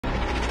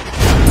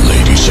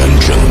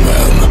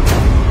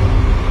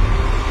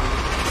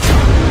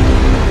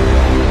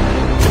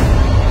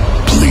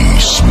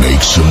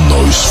Make some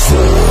noise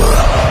for.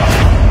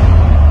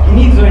 He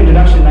needs no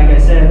introduction, like I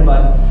said,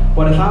 but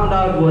what I found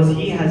out was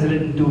he has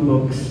written 2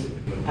 books.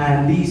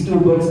 And these 2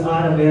 books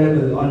are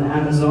available on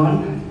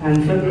Amazon and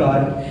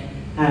Flipkart.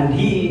 And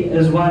he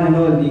is one and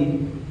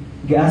only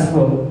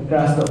Gasper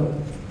Crasto.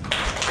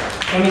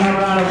 Can we have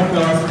a round of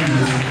applause,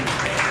 please?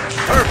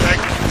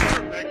 Perfect.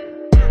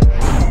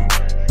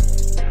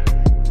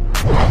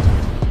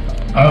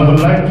 I would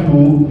like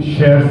to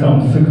share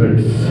some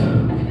secrets.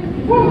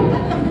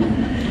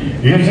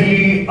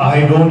 Usually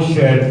I don't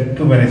share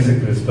too many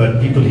secrets,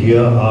 but people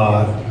here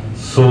are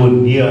so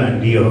near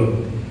and dear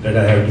that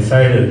I have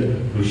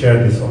decided to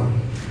share this one.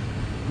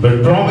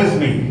 But promise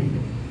me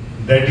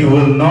that you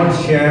will not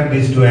share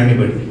this to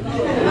anybody.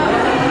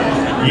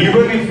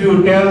 Even if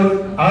you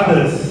tell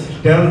others,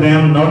 tell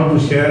them not to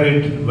share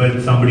it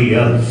with somebody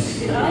else.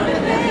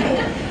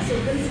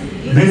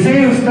 They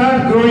say you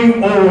start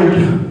growing old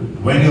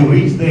when you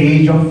reach the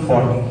age of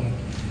 40.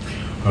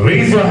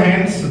 Raise your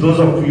hands, those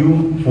of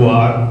you who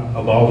are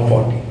above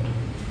 40.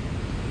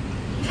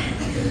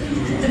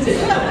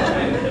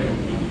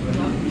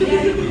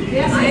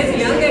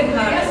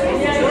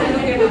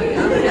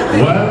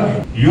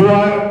 Well, you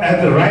are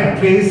at the right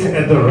place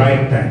at the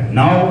right time.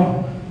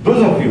 Now,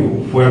 those of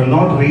you who have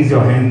not raised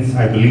your hands,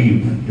 I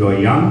believe you are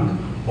young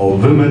or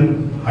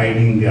women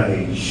hiding their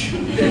age.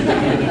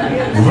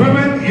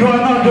 Women, you are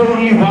not the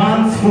only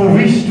ones who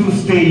wish to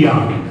stay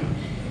young.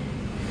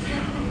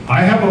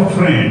 I have a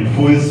friend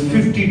who is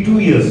 52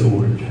 years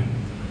old,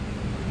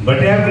 but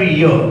every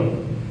year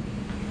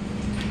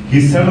he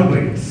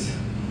celebrates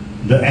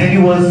the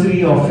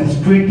anniversary of his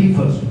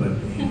 21st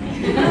birthday.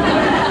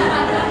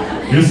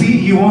 You see,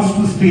 he wants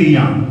to stay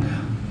young.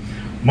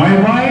 My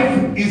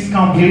wife is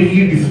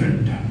completely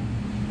different.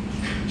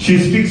 She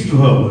sticks to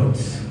her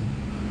words.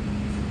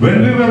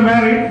 When we were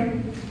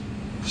married,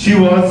 she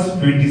was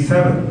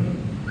 27.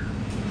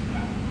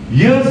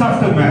 Years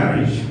after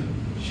marriage,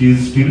 she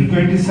is still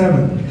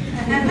 27.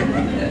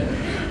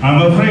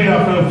 I'm afraid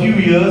after a few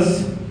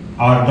years,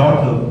 our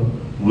daughter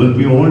will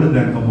be older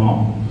than her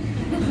mom.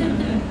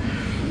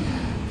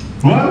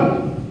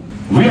 Well,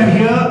 we are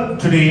here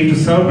today to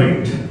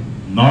celebrate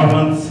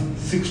Norman's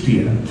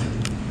 60th.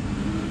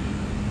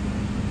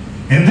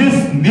 In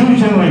this new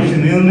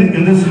generation,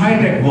 in this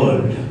high-tech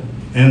world,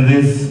 in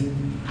this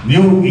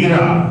new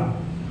era,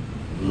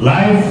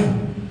 life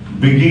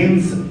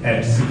begins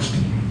at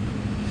 60.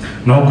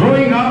 Now,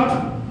 growing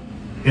up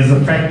is a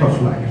fact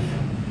of life.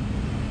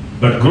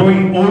 But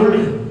growing old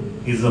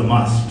is a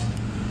must.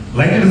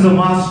 Like it is a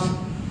must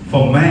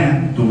for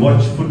man to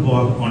watch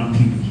football on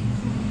TV.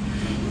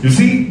 You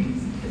see,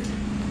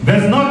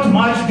 there's not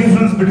much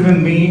difference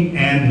between me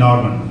and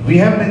Norman. We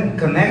have been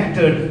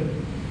connected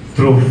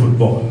through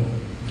football.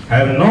 I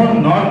have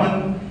known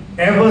Norman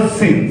ever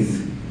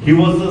since he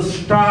was a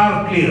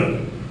star player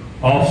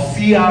of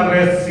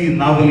CRSC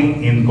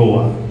Navelim in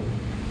Goa.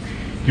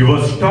 He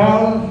was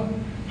tall,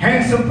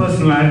 handsome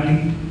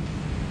personality,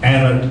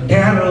 and a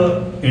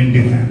terror in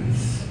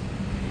defense.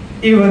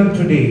 Even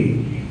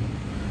today,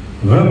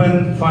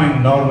 women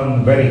find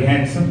Norman very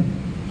handsome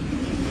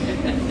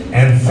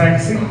and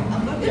sexy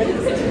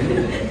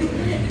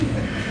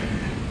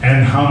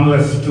and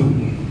harmless too.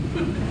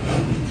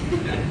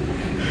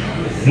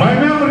 My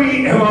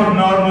memory about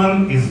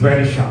Norman is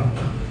very sharp.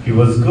 He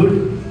was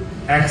good,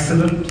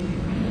 excellent,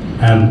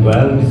 and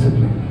well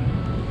disciplined.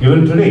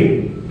 Even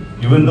today,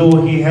 even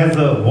though he has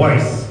a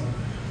voice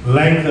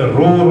like the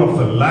roar of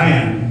a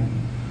lion,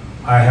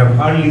 I have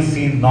hardly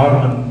seen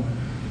Norman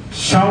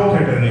shout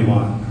at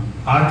anyone,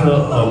 utter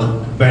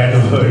a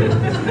bad word,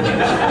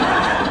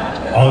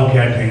 or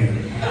get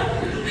angry.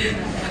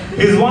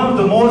 He is one of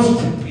the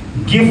most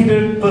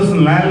gifted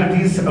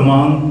personalities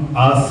among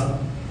us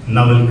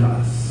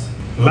Navilkas.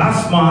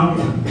 Last month,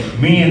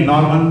 me and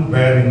Norman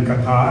were in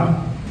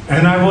Qatar,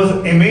 and I was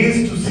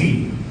amazed to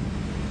see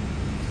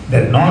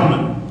that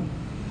Norman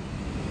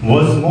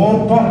was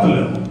more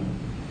popular.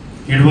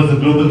 It was a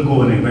global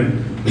Goan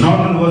event.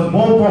 Norman was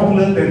more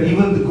popular than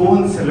even the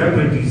Goan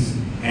celebrities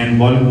and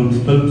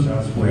Bollywood film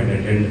stars who had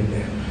attended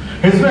there.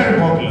 He's very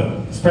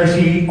popular,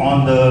 especially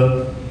on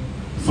the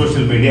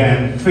social media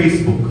and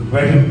Facebook,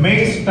 where he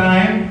makes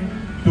time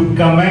to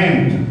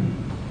comment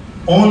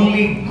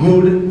only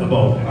good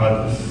about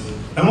others.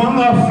 Among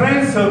our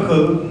friend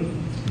circle,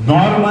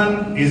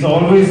 Norman is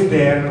always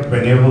there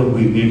whenever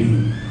we need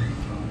him.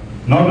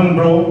 Norman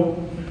bro,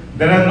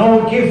 there are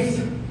no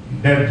gifts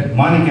that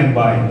money can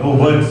buy, no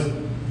words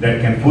that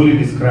can fully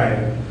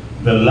describe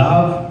the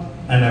love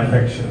and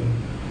affection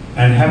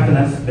and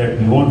happiness that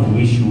we want to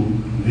wish you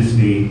this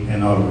day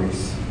and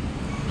always.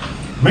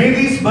 May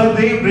this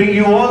birthday bring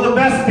you all the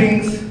best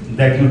things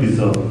that you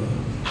deserve.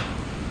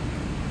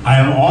 I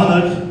am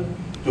honored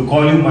to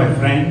call you my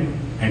friend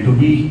and to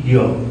be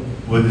here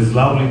with these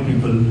lovely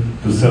people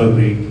to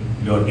celebrate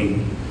your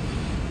day.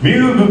 May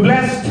you be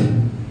blessed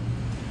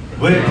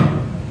with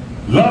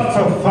lots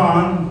of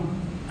fun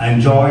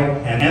and joy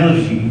and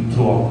energy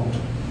throughout.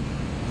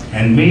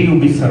 And may you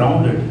be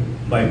surrounded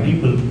by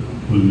people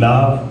who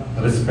love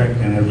respect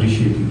and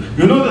appreciate you.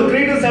 You know, the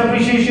greatest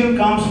appreciation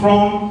comes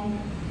from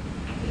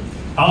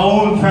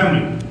our own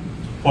family.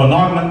 For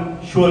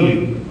Norman,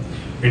 surely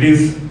it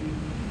is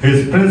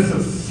his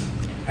princess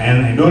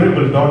and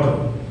adorable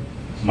daughter,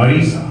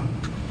 Marisa,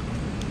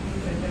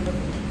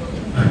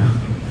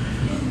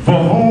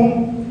 for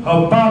whom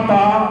her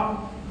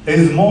papa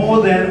is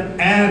more than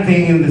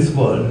anything in this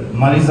world.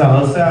 Marisa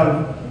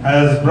herself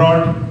has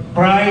brought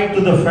pride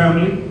to the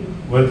family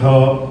with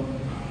her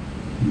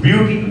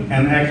beauty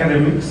and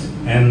academics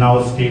and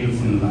now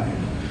status in life.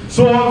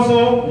 So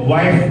also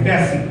wife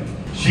Tessie.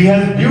 She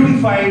has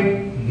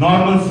beautified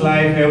Norman's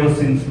life ever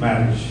since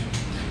marriage.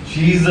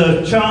 She is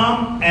a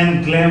charm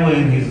and glamour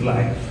in his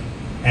life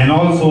and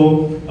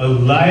also a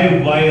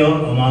live wire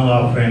among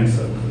our friend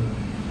circle.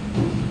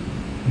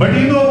 But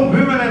you know,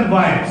 women and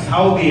wives,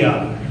 how they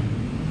are.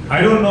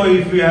 I don't know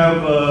if you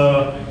have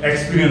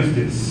experienced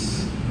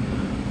this.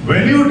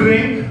 When you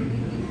drink,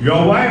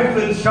 your wife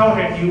will shout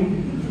at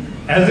you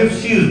as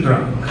if she is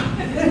drunk.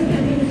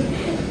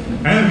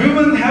 And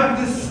women have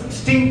this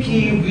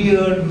stinky,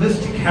 weird,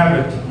 mystic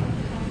habit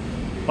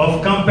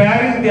of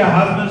comparing their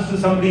husbands to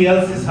somebody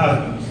else's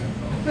husbands.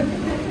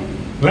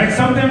 Like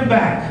some time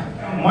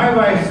back, my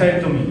wife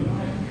said to me,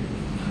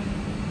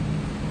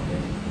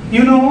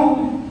 you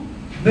know,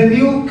 the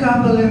new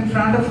couple in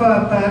front of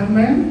our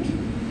apartment,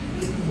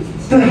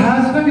 the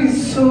husband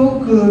is so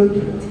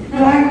good.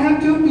 Why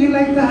can't you be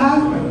like the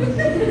husband?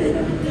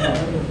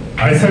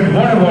 I said,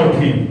 what about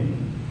him?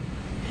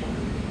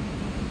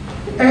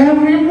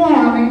 Every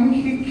morning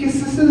he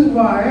kisses his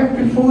wife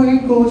before he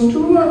goes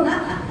to work.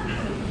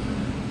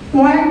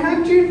 Why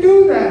can't you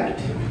do that?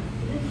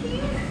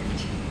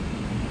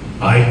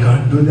 I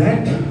can't do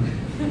that.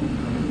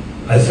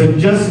 I said,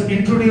 just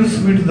introduce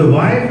me to the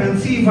wife and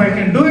see if I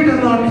can do it or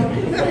not.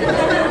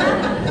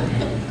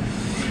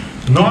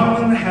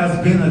 Norman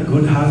has been a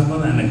good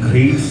husband and a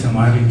great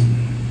Samaritan.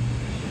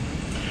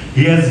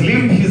 He has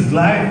lived his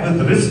life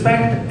with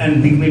respect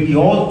and dignity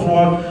all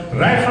throughout,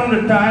 right from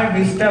the time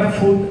he stepped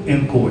foot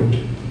in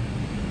Kuwait.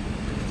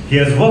 He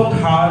has worked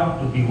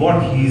hard to be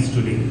what he is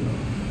today.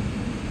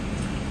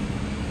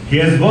 He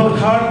has worked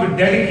hard with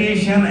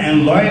dedication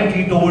and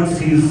loyalty towards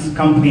his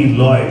company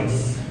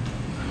Lloyds,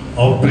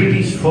 a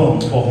British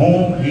firm for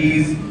whom he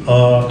is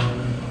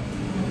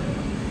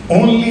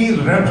only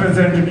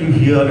representative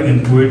here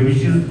in Kuwait,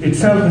 which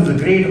itself is a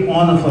great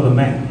honor for the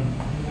man.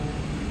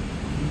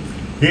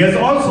 He has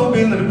also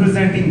been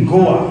representing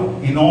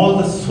Goa in all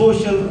the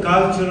social,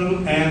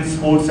 cultural and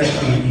sports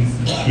activities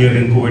here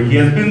in Kuwait. He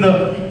has been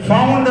the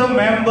founder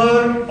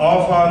member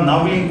of our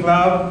Navelim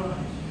club,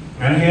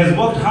 and he has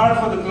worked hard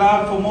for the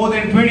club for more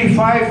than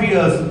 25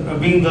 years,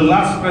 being the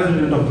last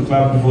president of the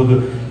club before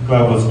the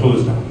club was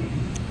closed down.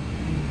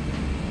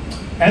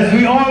 As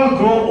we all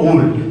grow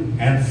old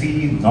and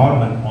see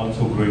Norman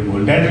also growing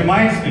old, that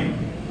reminds me,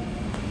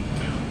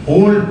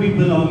 old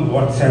people on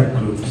WhatsApp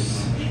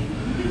groups,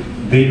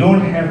 they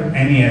don't have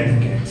any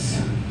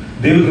etiquettes.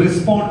 They will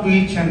respond to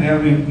each and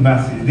every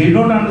message. They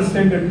don't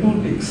understand the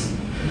two ticks.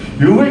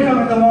 You wake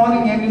up in the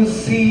morning and you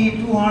see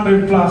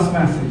 200 plus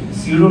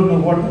messages. You don't know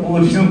what the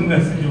original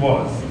message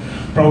was.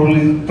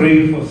 Probably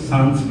pray for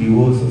son's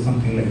divorce or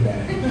something like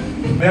that.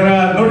 There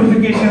are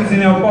notifications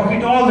in your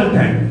pocket all the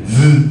time.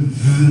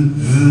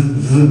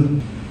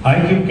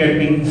 I keep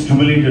getting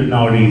stimulated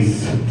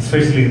nowadays,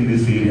 especially in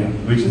this area,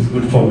 which is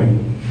good for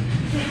me.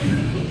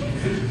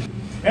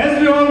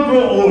 As we all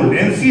grow old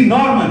and see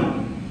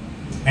Norman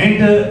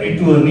enter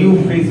into a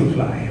new phase of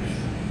life,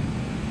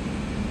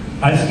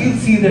 I still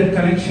see that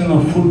connection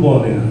of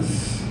football in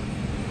us.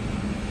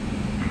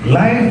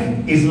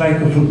 Life is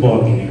like a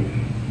football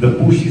game. The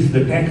pushes,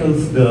 the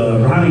tackles, the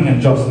running and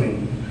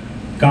jostling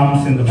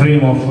comes in the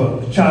frame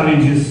of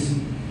challenges,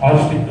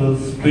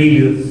 obstacles,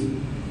 failures.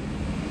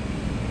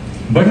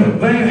 But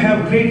when you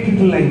have great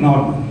people like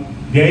Norman,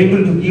 they are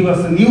able to give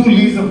us a new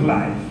lease of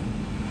life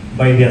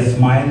by their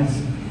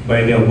smiles,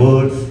 by their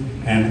words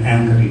and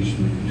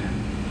encouragement.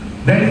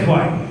 That is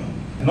why,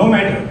 no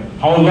matter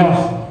how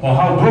lost or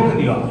how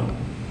broken you are,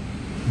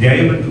 they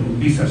are able to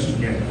piece us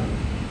together.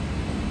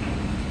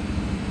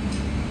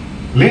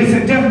 Ladies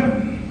and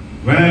gentlemen,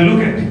 when I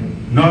look at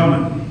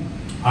Norman,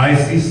 I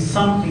see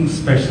something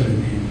special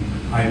in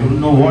him. I don't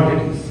know what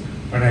it is,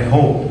 but I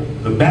hope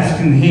the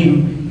best in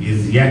him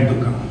is yet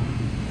to come.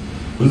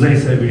 Uzai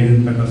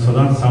Seby,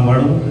 Sodan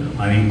Samaru,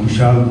 and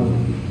Kushal.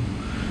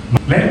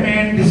 Let me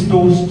end this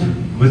toast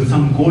with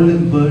some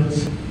golden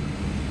words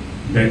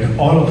that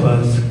all of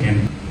us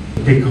can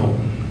take home.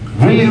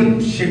 William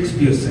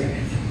Shakespeare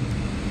said,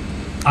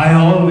 I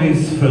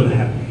always feel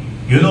happy.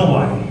 You know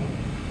why?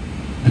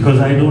 Because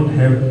I don't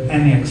have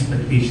any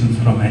expectations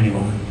from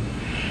anyone.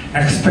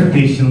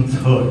 Expectations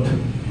hurt.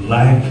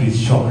 Life is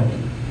short.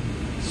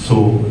 So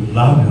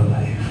love your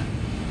life.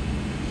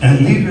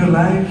 And live your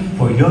life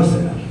for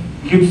yourself.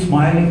 Keep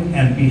smiling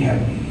and be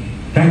happy.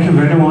 Thank you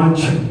very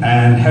much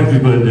and happy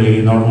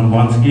birthday, Norman,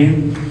 once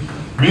again.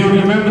 We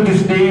will remember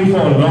this day for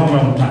a long,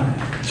 long time.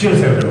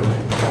 Cheers, everyone.